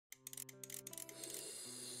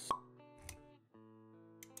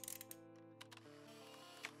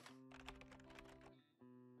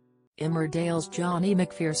Emmerdale's Jonny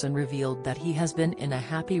McPherson revealed that he has been in a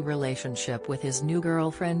happy relationship with his new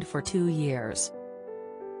girlfriend for 2 years.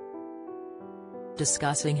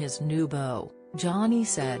 Discussing his new beau, Jonny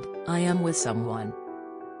said, "I am with someone.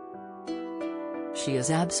 She is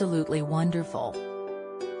absolutely wonderful.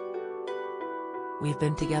 We've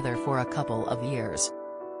been together for a couple of years.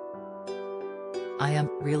 I am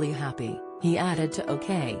really happy," he added to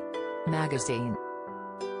OK! magazine.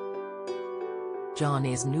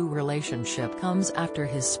 Jonny's new relationship comes after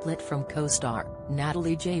his split from co-star,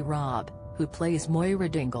 Natalie J. Robb, who plays Moira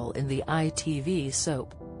Dingle in the ITV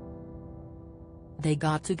soap. They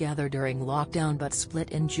got together during lockdown but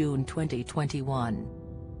split in June 2021.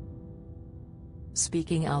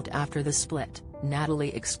 Speaking out after the split,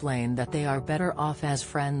 Natalie explained that they are better off as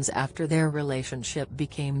friends after their relationship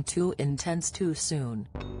became too intense too soon.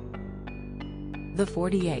 The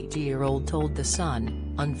 48-year-old told The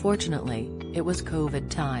Sun, "Unfortunately, it was COVID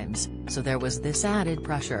times, so there was this added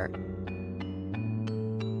pressure.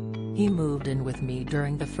 He moved in with me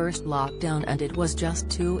during the first lockdown and it was just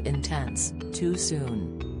too intense, too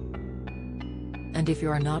soon. And if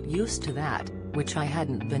you're not used to that, which I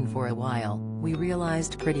hadn't been for a while, we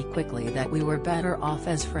realized pretty quickly that we were better off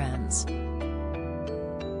as friends."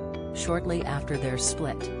 Shortly after their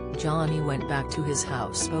split, Jonny went back to his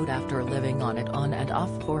houseboat after living on it on and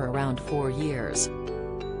off for around 4 years.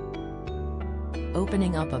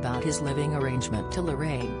 Opening up about his living arrangement to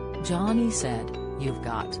Lorraine, Jonny said, "You've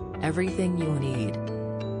got everything you need.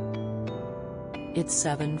 It's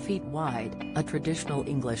 7 feet wide, a traditional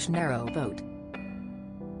English narrow boat.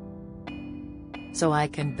 So I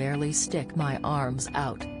can barely stick my arms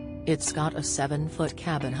out. It's got a 7-foot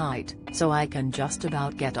cabin height, so I can just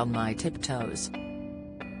about get on my tiptoes.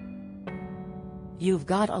 You've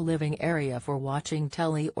got a living area for watching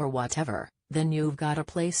telly or whatever, then you've got a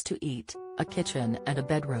place to eat, a kitchen and a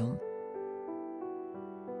bedroom.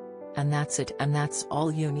 And that's it, and that's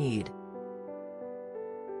all you need."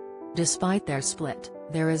 Despite their split,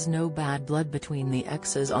 there is no bad blood between the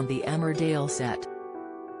exes on the Emmerdale set.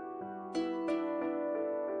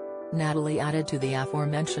 Natalie added to the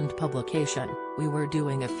aforementioned publication, "We were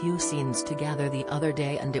doing a few scenes together the other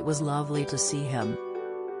day and it was lovely to see him.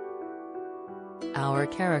 Our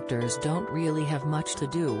characters don't really have much to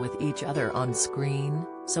do with each other on screen,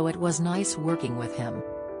 so it was nice working with him."